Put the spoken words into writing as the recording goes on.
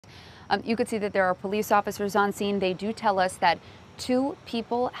You could see that there are police officers on scene. They do tell us that 2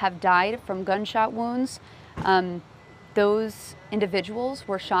 people have died from gunshot wounds. Those individuals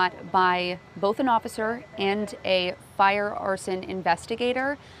were shot by both an officer and a fire arson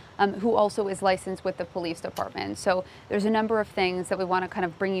investigator who also is licensed with the police department. So there's a number of things that we want to kind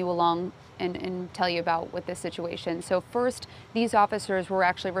of bring you along and tell you about with this situation. So first, these officers were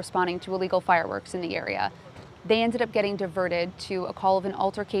actually responding to illegal fireworks in the area. They ended up getting diverted to a call of an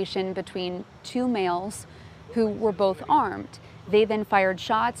altercation between 2 males who were both armed. They then fired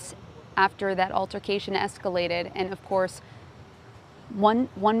shots after that altercation escalated, and of course, one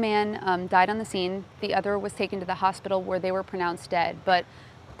man died on the scene. The other was taken to the hospital where they were pronounced dead. But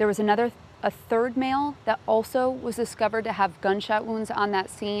there was a third male that also was discovered to have gunshot wounds on that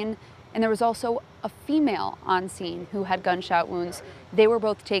scene, and there was also a female on scene who had gunshot wounds. They were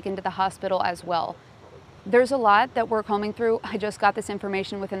both taken to the hospital as well. There's a lot that we're combing through. I just got this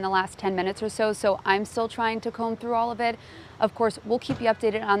information within the last 10 minutes or so, so I'm still trying to comb through all of it. Of course, we'll keep you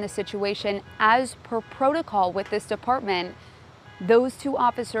updated on the situation. As per protocol with this department, those 2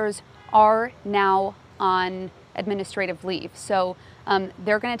 officers are now on administrative leave. So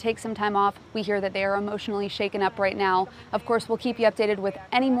they're going to take some time off. We hear that they are emotionally shaken up right now. Of course, we'll keep you updated with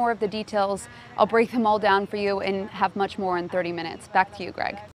any more of the details. I'll break them all down for you and have much more in 30 minutes. Back to you, Greg.